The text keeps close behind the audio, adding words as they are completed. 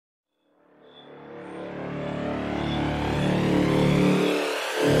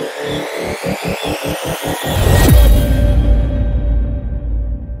Hey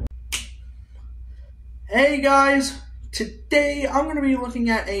guys, today I'm going to be looking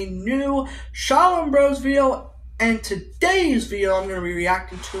at a new Shaolin Bros video, and today's video I'm going to be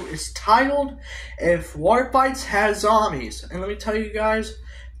reacting to is titled If Water Fights Had Zombies. And let me tell you guys,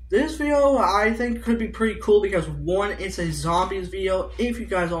 this video I think could be pretty cool because one, it's a zombies video. If you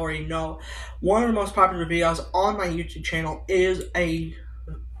guys already know, one of the most popular videos on my YouTube channel is a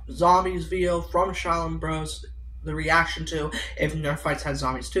zombies video from Shaolin Bros, the reaction to If Water Fights Had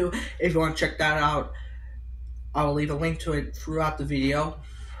Zombies too. If you want to check that out, I will leave a link to it throughout the video.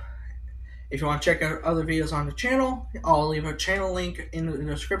 If you want to check out other videos on the channel, I'll leave a channel link in the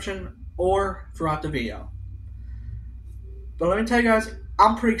description or throughout the video. But let me tell you guys,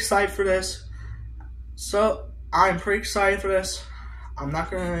 I'm pretty excited for this. I'm not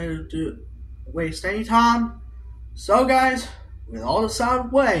going to waste any time. So guys, with all this out of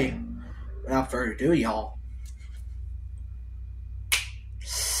the way, without further ado, y'all,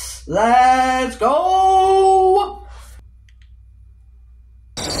 let's go!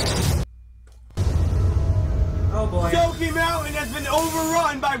 Oh boy. Soaky Mountain has been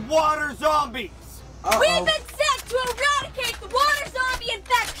overrun by water zombies. We've been sent to eradicate the water zombie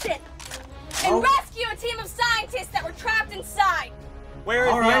infection and rescue a team of scientists that were trapped inside. Where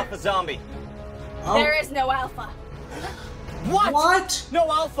is the alpha zombie? There is no alpha. What?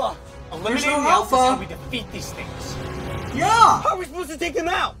 No alpha. Eliminating the alpha is how we defeat these things. Yeah. How are we supposed to take them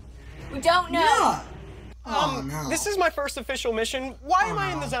out? We don't know. Yeah. Oh no. This is my first official mission. Why am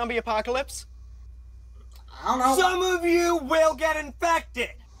I in the zombie apocalypse? I don't know. Some of you will get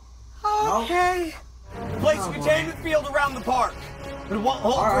infected. Okay. Place a containment field around the park, but it won't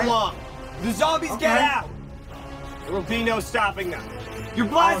hold for long. The zombies get out. There will be no stopping them. You're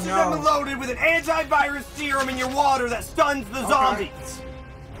blasting them and loaded with an antivirus serum in your water that stuns the zombies.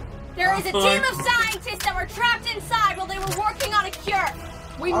 There is a team of scientists that were trapped inside while they were working on a cure.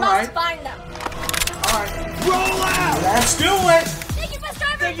 We must find them. Roll out! Let's do it! Thank you, bus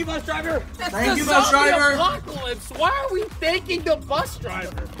driver! Thank you, bus driver! Thank you, bus driver! Apocalypse. Why are we thanking the bus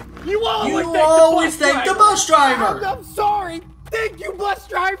driver? You always thank the bus driver! I'm sorry. Thank you, bus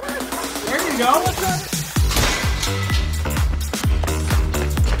driver! There you go. Let's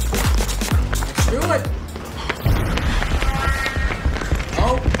do it.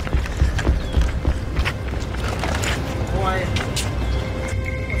 Oh. Boy.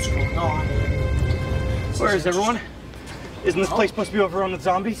 What's going on? Where is everyone? Isn't this place supposed to be overrun with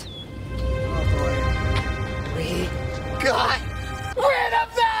zombies? Oh boy. We got rid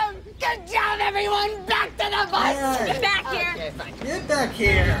of them! Good job, everyone! Back to the bus! Hey. Get back here! Okay, fine. Get back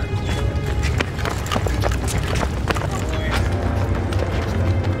here.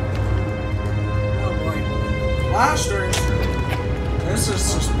 Oh boy. Blasters. This is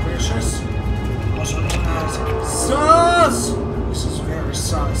suspicious. Also known as sus. This is very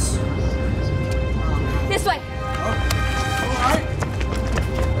sus. This way! Alright.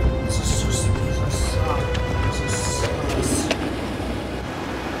 This is sus.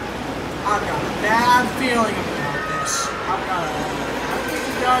 I've got a bad feeling about this. I think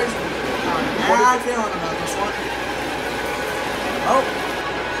you guys got a bad feeling about this one. Oh.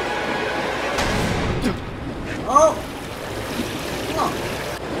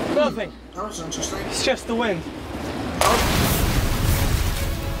 Nothing. That was interesting. It's just the wind.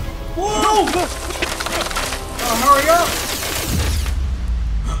 Whoa! Hurry up!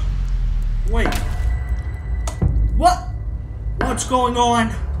 Wait. What? What's going on?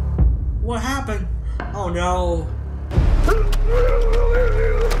 What happened? Oh no.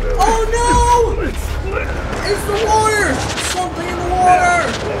 Oh no! It's the water! Something in the water!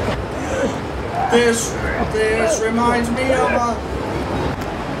 This reminds me of a...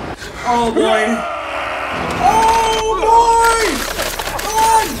 Oh boy. Oh boy!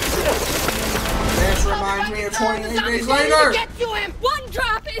 Run! This reminds me of 28 days later. Get to him! One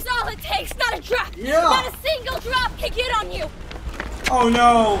drop is all it takes, not a drop! Yeah. Not a single drop can get on you! Oh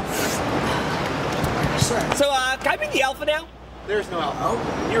no! So, can I be the alpha now? There's no alpha. Oh.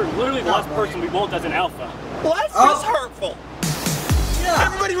 You're literally the last person we want as an alpha. Well, that's just hurtful. Yeah.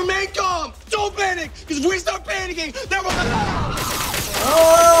 Everybody remain calm. Don't panic, because if we start panicking, then we're gonna...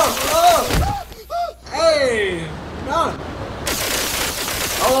 Oh! Hey! Got it.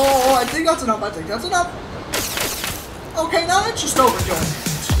 Oh, I think that's enough. Okay, now that's just overdoing it.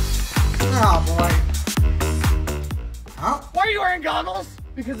 Oh boy. Huh? Why are you wearing goggles?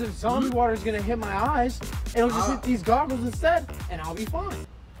 Because if zombie water is gonna hit my eyes, it'll just hit these goggles instead, and I'll be fine.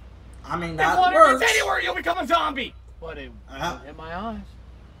 I mean, If that water works. gets anywhere, you'll become a zombie. But it won't hit my eyes.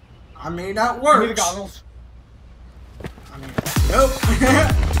 I mean, that works. Give me the goggles. I mean, nope.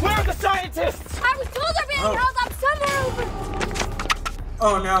 Where are the scientists? I was told they're being held up somewhere over.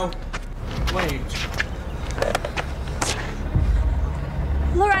 Oh no. Wait.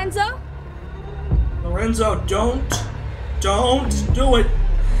 Lorenzo? Lorenzo, don't do it.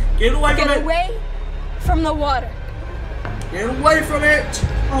 Get away from it. Get away from the water. Get away from it.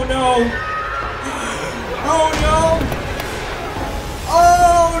 Oh no. Oh no.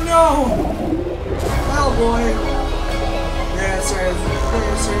 Oh no. Oh boy. This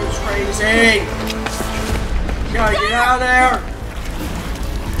is crazy. Gotta get out of there.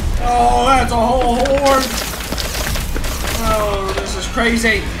 Oh, that's a whole horde. Oh, this is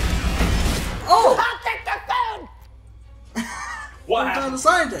crazy. Oh. I'll take the food. What The happened?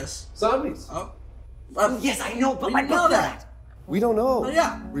 scientists. Zombies. Oh. Yes, I know, but we my didn't know book that. We don't know. Oh,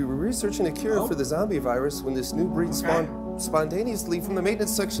 yeah. We were researching a cure for the zombie virus when this new breed spawned spontaneously from the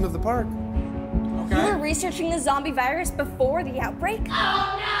maintenance section of the park. You were Okay. researching the zombie virus before the outbreak?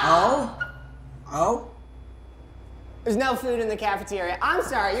 Oh. Oh. There's no food in the cafeteria. I'm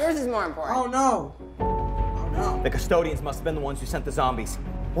sorry, yours is more important. Oh no. Oh no. The custodians must have been the ones who sent the zombies.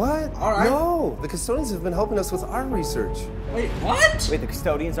 What? All right. No, the custodians have been helping us with our research. Wait, what? Wait, the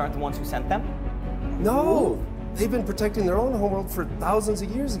custodians aren't the ones who sent them? No, they've been protecting their own homeworld for thousands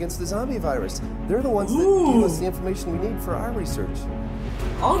of years against the zombie virus. They're the ones that give us the information we need for our research. We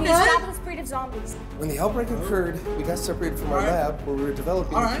Okay. stop this breed of zombies. When the outbreak occurred, we got separated from our All right. lab where we were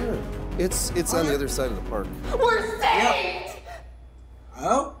developing All the right. cure. It's on the other side of the park. We're saved!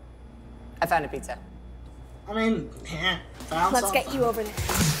 Oh. I found a pizza. I mean, found Let's something. get you over there.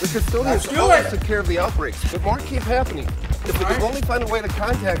 The custodians Let's do always it. took care of the outbreaks, but more keep happening. If we All could right. only find a way to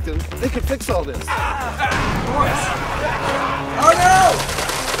contact them, they could fix all this. Oh no!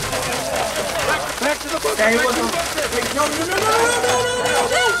 Back to the book. Stay with them. Wait, no, no, no, no, no, no, no, no,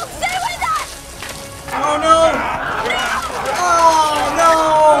 no! Stay with us! Oh no! Oh no!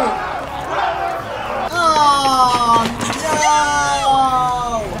 Oh no!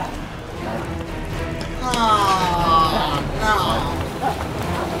 Oh no!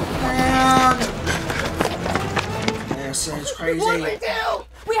 Man! This is crazy. What do we do?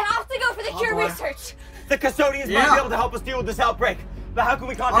 We have to go for the cure boy. research. The custodians might Yeah. be able to help us deal with this outbreak. But how can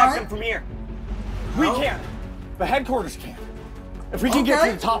we contact Alright. them from here? We Oh. can't. The headquarters can. If we can get to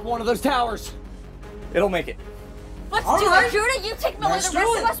Okay. the top of one of those towers, it'll make it. Let's All do right. it. Judah, you take Miller. Let's The do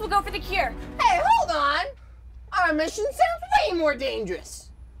rest it. of us will go for the cure. Hey, hold on! Our mission sounds way more dangerous.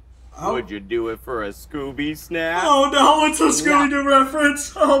 Oh. Would you do it for a Scooby snack? Oh no, it's a Scooby-Doo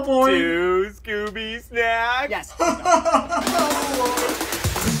reference. Oh boy. 2 Scooby snacks? Yes.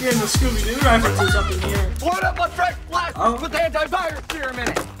 He's getting the Scooby-Doo references up in here. Load up on fresh blast Oh. with antivirus serum in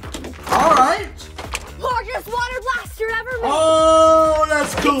it. Alright. Largest water blaster ever made. Oh,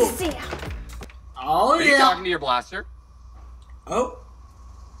 that's cool. See ya. Oh yeah. to your blaster? Oh.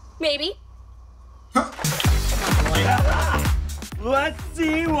 Maybe. Let's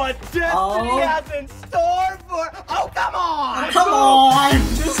see what Destiny Oh. has in store for. Oh, come on! Come on.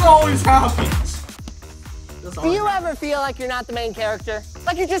 This always happens. This Do always you ever feel like you're not the main character?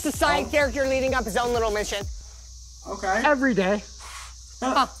 Like you're just a side character leading up his own little mission? Okay. Every day.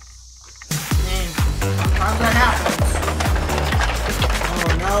 Man, sometimes that happens.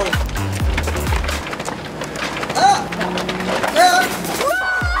 Oh no. Ah!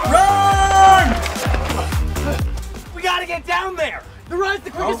 Run! We gotta get down there! The run's the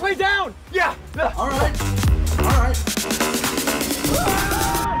quickest Oh. way down! Yeah! Alright. Alright.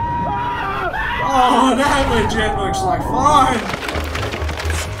 Oh, that legit looks like fun.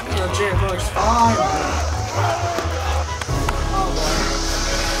 That legit looks fun.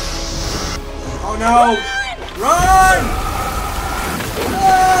 Oh no! Run!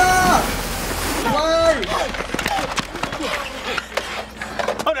 Ah! Away!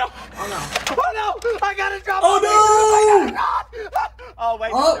 Oh no! Oh no! Oh no! I gotta drop Oh my no! I gotta drop! Oh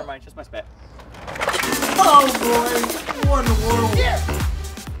wait, Oh. never mind, just my spit. Oh boy! What in the world?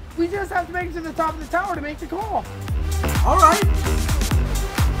 We just have to make it to the top of the tower to make the call. Alright.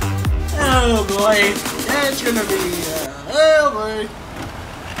 Oh boy. It's gonna be, oh boy.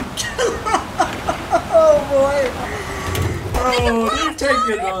 Oh boy. Oh, they've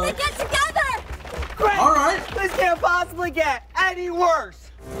taken, They get together. Great! Alright. This can't possibly get any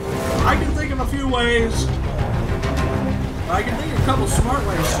worse! I can think of a few ways. I can think of a couple smart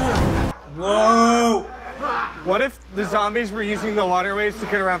ways too. Whoa. What if the zombies were using the waterways to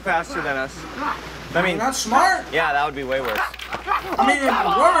get around faster than us? I mean, That's smart. yeah, that would be way worse. I mean, it's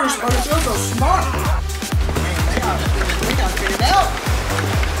worse, but it's also smart. Man, they gotta figure it out.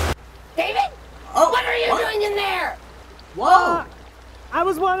 David? Oh, What are you doing in there? Whoa. I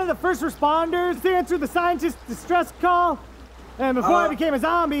was one of the first responders to answer the scientist distress call. And before I became a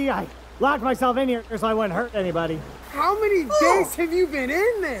zombie, I locked myself in here so I wouldn't hurt anybody. How many days have you been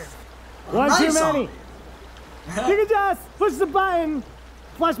in there? One too many. You could just push the button,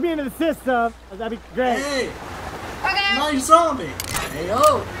 flush me into the system. That'd be great. Hey, Okay. nice zombie. Hey,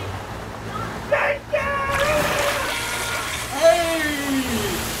 yo. Thank you! Hey.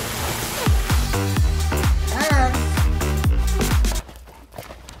 And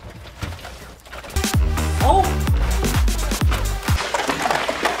oh,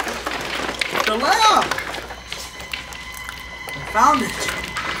 the lab. I found it.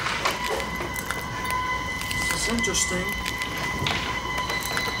 This is interesting.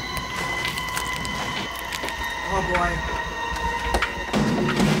 Oh boy.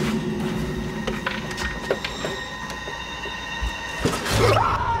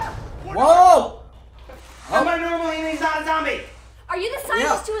 Whoa! Am I normally and he's not a zombie? Are you the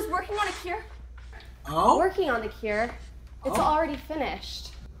scientist who is working on a cure? Oh? Working on the cure. It's already finished.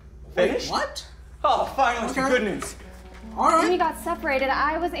 Finished? What? Oh, finally, some Okay. good news. All When we right. got separated,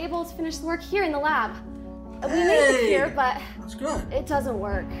 I was able to finish the work here in the lab. We made the Hey. cure, but That's good. it doesn't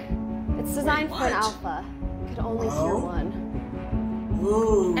work. It's designed for an what? alpha. It could only cure Oh. one,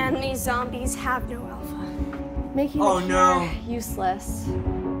 Ooh. And these zombies have no alpha. making Oh, the cure no. useless.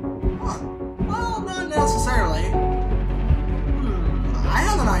 Huh. Well, not necessarily. I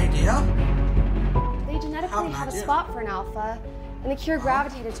have an idea. They genetically an have a idea. spot for an alpha, and the cure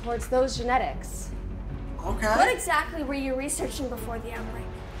gravitated towards those genetics. Okay. What exactly were you researching before the outbreak?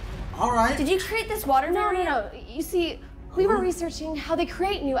 All right. Did you create this water variant? No. You see, we were researching how they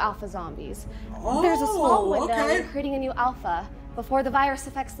create new alpha zombies. Oh, There's a small window okay. in creating a new alpha before the virus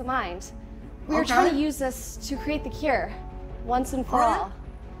affects the mind. We were Okay. trying to use this to create the cure, once and for Alright. all.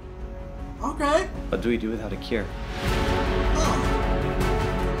 Okay. What do we do without a cure? Huh.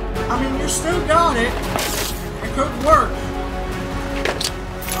 I mean, you still got it. It could work.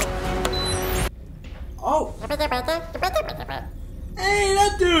 Oh. Hey,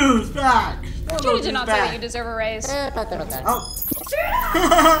 that dude's back. That Judy did not say that back. you deserve a raise. Oh.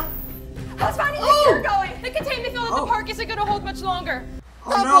 How's finding the Oh. cure going? The containment field at the park isn't going to hold much longer.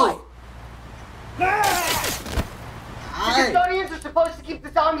 Oh no. The Hey. custodians are supposed to keep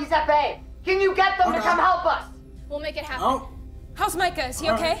the zombies at bay. Can you get them to Okay. come help us? We'll make it happen. Oh. How's Micah? Is he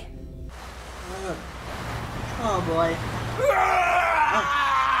All right. okay? Oh boy.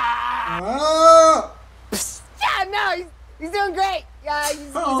 Oh. Yeah, no, he's doing great. Yeah, he's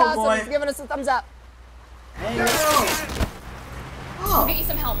Oh, awesome. boy. He's giving us a thumbs up. Hey, yo. We'll Oh. get you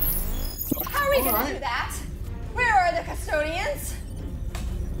some help. How are we gonna Alright. do that? Where are the custodians?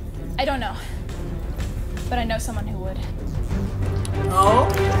 I don't know. But I know someone who would. Oh.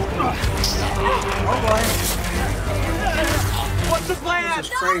 Oh boy. What's the plan? This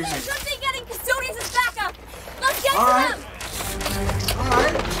is No, crazy. there's nothing getting custodians as backup. Let's get Alright. to them.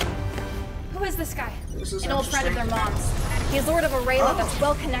 Alright. Who is this guy? This is An old friend of their interesting. mom's. He's Lord of Arayla Oh. that's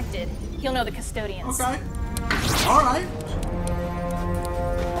well connected. He'll know the custodians. Okay. Alright.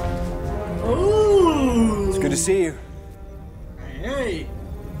 Ooh. It's good to see you. Hey.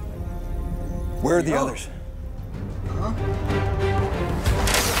 Where are the Yo. others? Huh?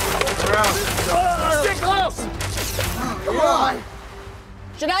 Stick close! Come on.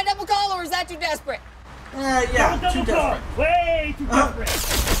 Should I double call or is that too desperate? Yeah, too desperate. Way too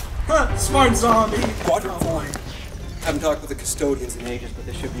desperate. Smart zombie. Quadrant Oh, boy. Haven't talked with the custodians in ages, but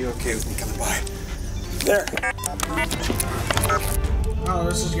they should be okay with me coming by. There. Oh,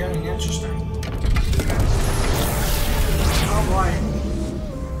 this is getting interesting. Oh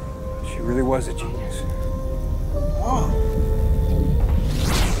boy. She really was a genius. Oh.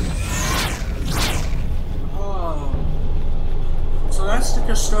 Oh. So that's the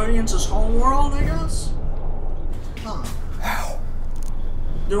custodians' home world, I guess? Huh. How?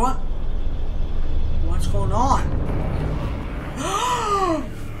 Do what? What's going on?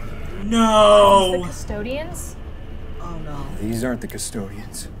 The No! custodians? Oh no. These aren't the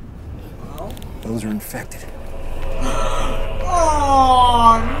custodians. Well? Those are infected.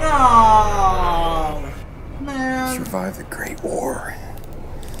 Oh no! Man. Survived the Great War.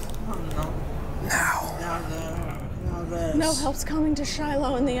 Oh no. Now. Now this. No help's coming to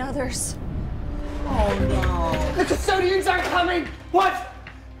Shiloh and the others. Oh no. The custodians aren't coming! What?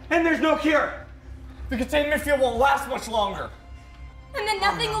 And there's no cure. The containment field won't last much longer. And then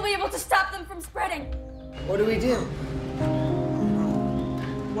nothing will be able to stop them from spreading. What do we do?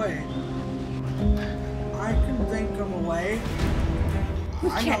 Wait. I can think of a way. We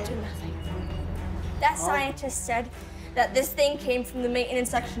I can't know. do nothing. That scientist said that this thing came from the maintenance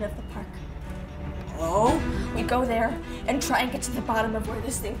section of the park. Oh? We go there and try and get to the bottom of where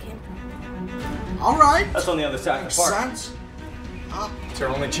this thing came from. Alright. That's on the other side of Makes the park. sense. It's our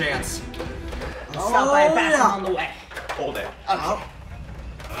only chance. Stop by a bathroom on the way. Hold it. Okay.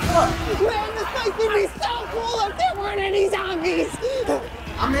 Man, this place would be so cool if there weren't any zombies!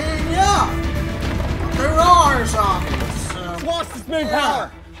 I mean, yeah. There are zombies. It's lost its main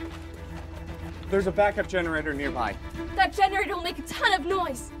power. There's a backup generator nearby. That generator will make a ton of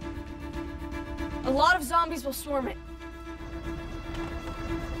noise. A lot of zombies will swarm it.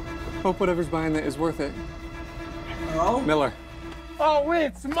 Hope whatever's behind it is worth it. Oh? Miller. Oh,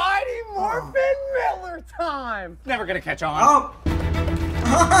 it's Mighty Morphin Miller time! Never gonna catch on. Oh.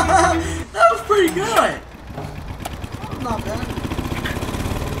 That was pretty good. Not bad.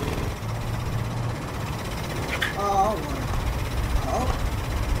 Oh.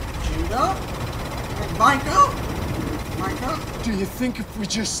 Judah? Micah? Do you think if we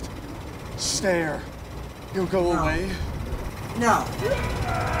just stare, you'll go away? No.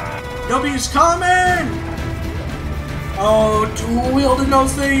 W's coming! Oh, dual-wielding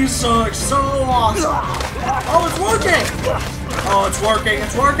those things sucks. So awesome. Oh, it's working! Oh, it's working.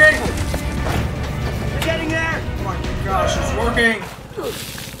 You're getting there! Oh my gosh, it's working.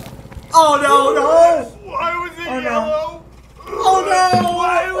 Oh, no. Why was it yellow? Oh, no.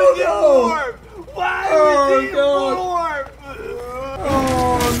 Why was it warm? Why was it warm?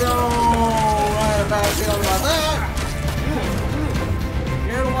 Oh, no. I had a bad feeling about that.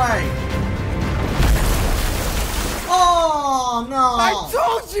 Get away. Oh, no. I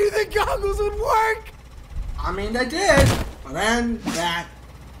told you the goggles would work! I mean, they did. But then that.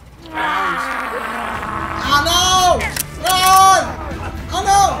 Oh, no. Run. Oh,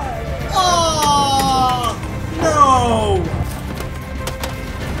 no. Oh, no.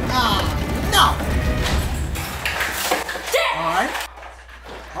 No.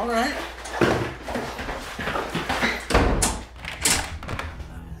 All right.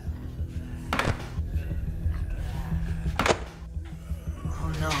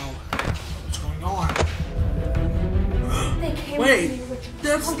 Oh no. What's going on? They came Wait,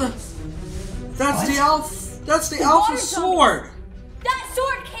 that's the Alpha sword. That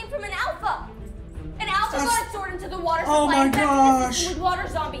sword came from an Alpha. An Alpha got a sword into the water Oh supply my and gosh. with water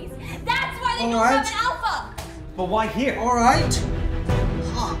zombies. That's why they don't Alright. have an Alpha. But why here? Alright.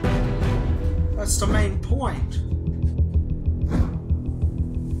 Huh. That's the main point.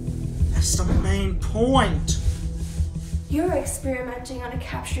 You're experimenting on a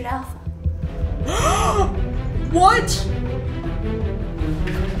captured Alpha. What?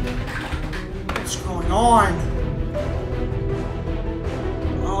 What's going on?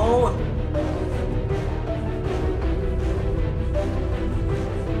 Oh.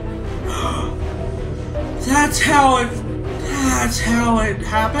 That's how it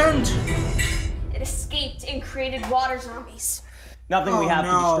happened? It escaped and created water zombies. Nothing we have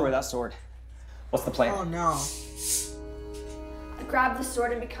to destroy that sword. What's the plan? Oh no. Grab the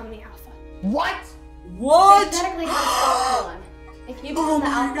sword and become the Alpha. What? What? They technically have a stop one. If you become the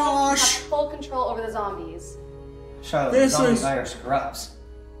Alpha, gosh. you have full control over the zombies. Charlotte, the zombie virus corrupts.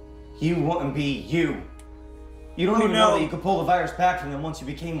 You wouldn't be you. You don't even know that you could pull the virus back from them once you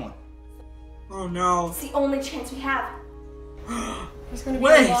became one. Oh no. It's the only chance we have. There's going to be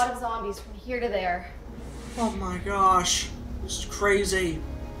a lot of zombies from here to there. Oh my gosh. This is crazy.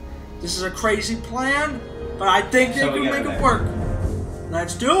 This is a crazy plan, but I think they can make it work.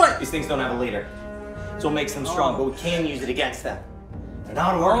 Let's do it. These things don't have a leader. So it makes them strong, but we can use it against them. They're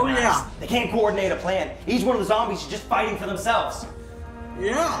not organized. yeah. They can't coordinate a plan. Each one of the zombies is just fighting for themselves.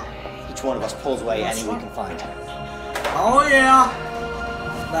 Yeah. Each one of us pulls away any we can find. Oh yeah.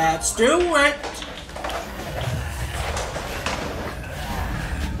 Let's do it.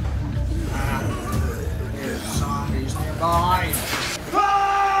 There's zombies nearby.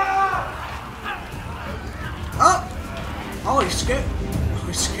 Oh! Oh, he scared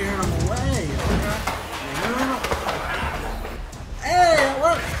him away. Hey, it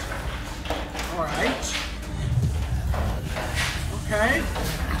worked. All right. Okay.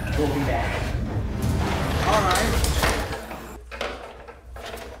 We'll be back. All right.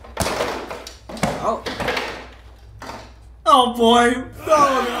 Oh. Oh boy. No, no.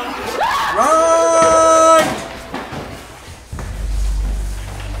 Run!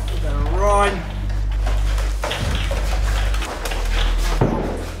 You better run.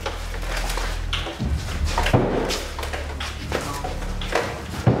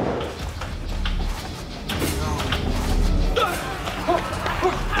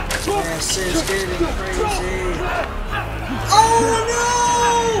 This is getting crazy. Oh no!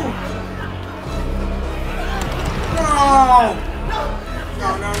 No! No,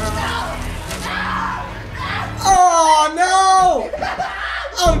 no, no. Oh no!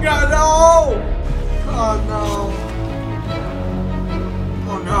 Oh god, no! Oh no.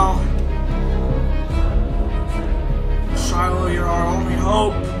 Shiloh, you're our only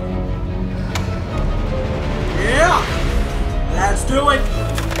hope. Yeah! Let's do it!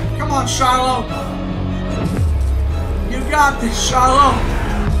 Come on, Shiloh! You got this, Shiloh!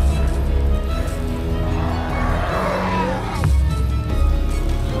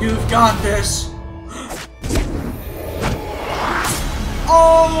 You've got this!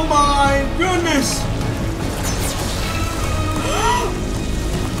 Oh my goodness!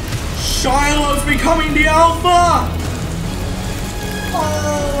 Shiloh's becoming the Alpha!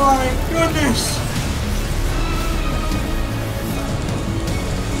 Oh my goodness!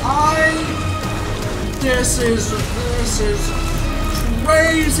 This is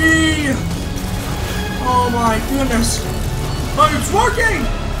crazy! Oh my goodness! But it's working!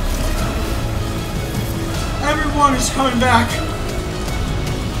 Everyone is coming back!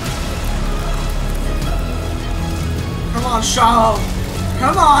 Come on, Shiloh!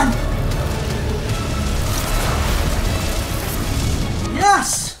 Come on!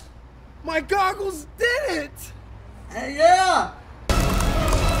 Yes! My goggles did it! Hey, yeah!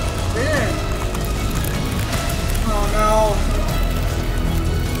 Did. Oh no.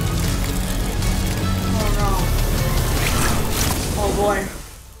 Oh no. Oh boy.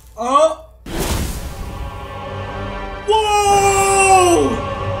 Oh! Whoa!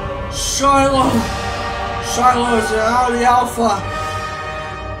 Shiloh! Shiloh's out of the Alpha!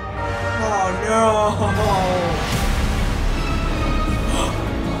 Oh no!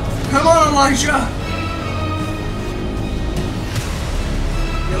 Come on, Elijah!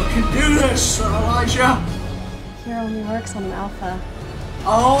 You can do this, Elijah! Hero only works on an Alpha.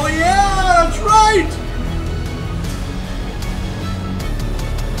 Oh yeah, that's right!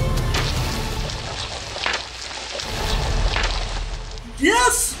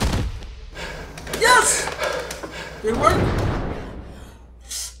 Yes! Yes! Did it work?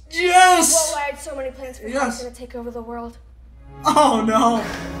 Yes! Whoa, I had so many plans for how I was gonna take over the world. Oh no!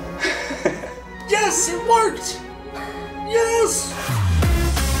 Yes, it worked! Yes!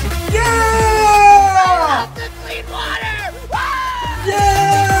 Yeah! The clean water!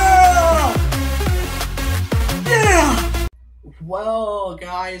 Yeah! Yeah! Well,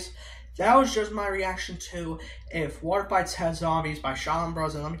 guys, that was just my reaction to If Water Fights Had Zombies by Shaolin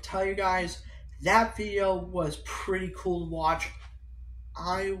Bros. And let me tell you guys, that video was pretty cool to watch.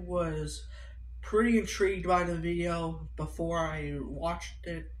 I was pretty intrigued by the video before I watched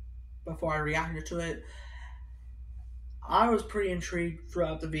it, before I reacted to it. I was pretty intrigued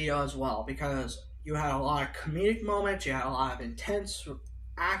throughout the video as well, because you had a lot of comedic moments, you had a lot of intense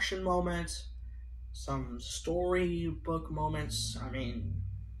action moments, some storybook moments,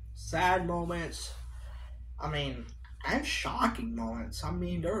 sad moments, and shocking moments.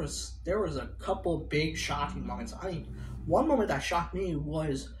 There was a couple big shocking moments. One moment that shocked me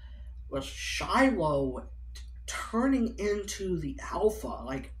was Shiloh turning into the Alpha.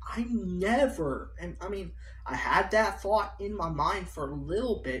 Like, I had that thought in my mind for a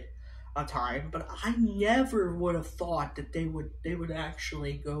little bit of time, but I never would have thought that they would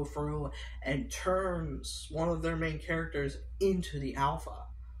actually go through and turn one of their main characters into the Alpha.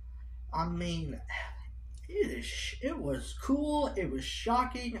 It was cool, it was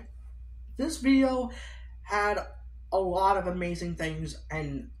shocking. This video had a lot of amazing things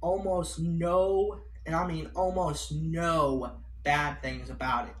and almost no bad things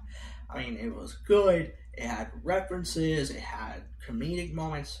about it. It was good, it had references, it had comedic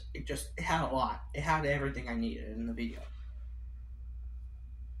moments, it had a lot. It had everything I needed in the video.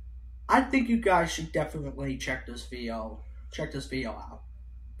 I think you guys should definitely check this video out.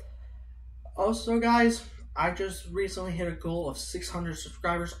 Also, guys, I just recently hit a goal of 600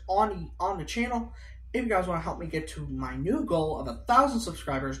 subscribers on the channel. If you guys want to help me get to my new goal of 1,000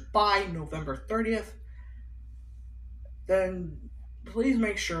 subscribers by November 30th, then please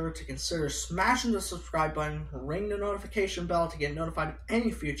make sure to consider smashing the subscribe button, ring the notification bell to get notified of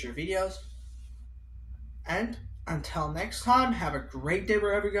any future videos. And until next time, have a great day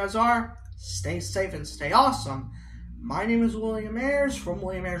wherever you guys are. Stay safe and stay awesome. My name is William Ayers from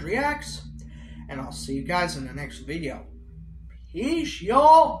William Ayers Reacts, and I'll see you guys in the next video. Peace,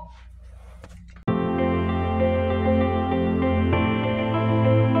 y'all!